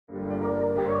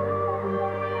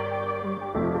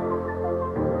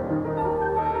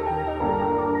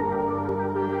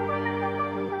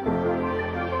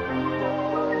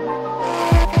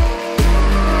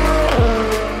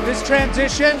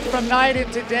transition from night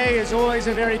into day is always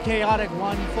a very chaotic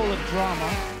one, full of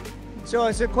drama. So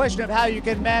it's a question of how you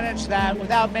can manage that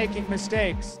without making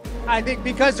mistakes. I think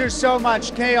because there's so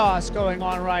much chaos going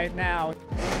on right now,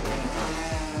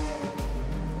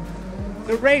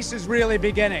 the race is really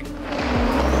beginning.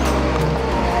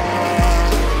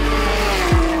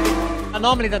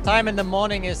 Normally the time in the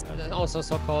morning is also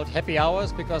so-called happy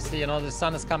hours because the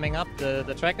sun is coming up,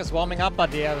 the track is warming up, but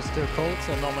the air is still cold,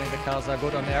 so normally the cars are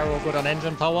good on aero, good on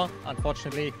engine power.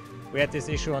 Unfortunately, we had this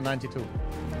issue on 92.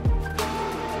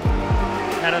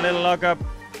 Had a little lockup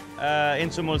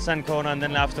into Mulsanne corner, and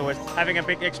then afterwards having a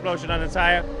big explosion on the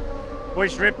tire,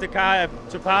 which ripped the car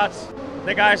to parts.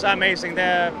 The guys are amazing,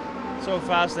 they're so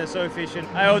fast, they're so efficient.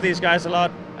 I owe these guys a lot,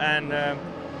 and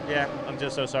yeah, I'm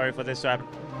just so sorry for this to happen.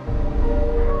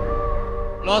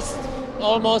 Lost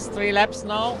almost 3 laps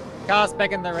now. Car's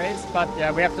back in the race, but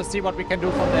yeah, we have to see what we can do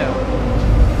from there.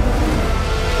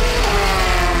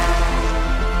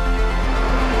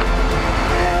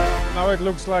 Now it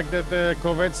looks like that the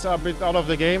Corvettes are a bit out of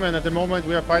the game, and at the moment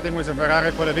we are fighting with a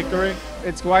Ferrari for the victory.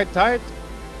 It's quite tight.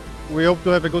 We hope to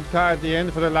have a good car at the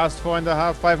end for the last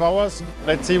 4.5, 5 hours.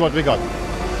 Let's see what we got.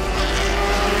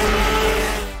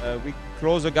 We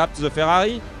close the gap to the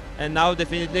Ferrari. And now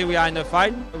definitely we are in a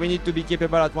fight. We need to be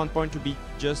capable at one point to be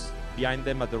just behind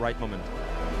them at the right moment.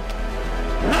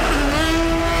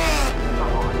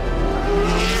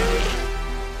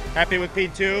 Happy with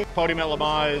P2. Podium at Le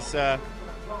Mans is,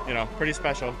 pretty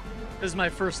special. This is my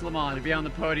first Le Mans. To be on the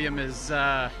podium is,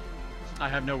 I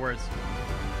have no words.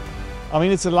 I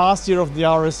mean, it's the last year of the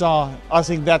RSR. I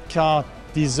think that car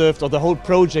deserved, or the whole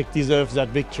project deserves that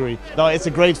victory. No, it's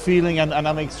a great feeling, and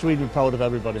I'm extremely proud of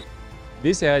everybody.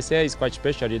 This RSR is quite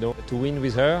special, to win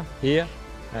with her here,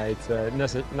 it's a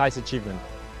nice achievement.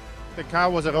 The car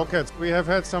was a rocket. We have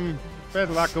had some bad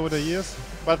luck over the years,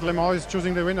 but Le Mans is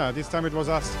choosing the winner. This time it was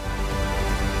us.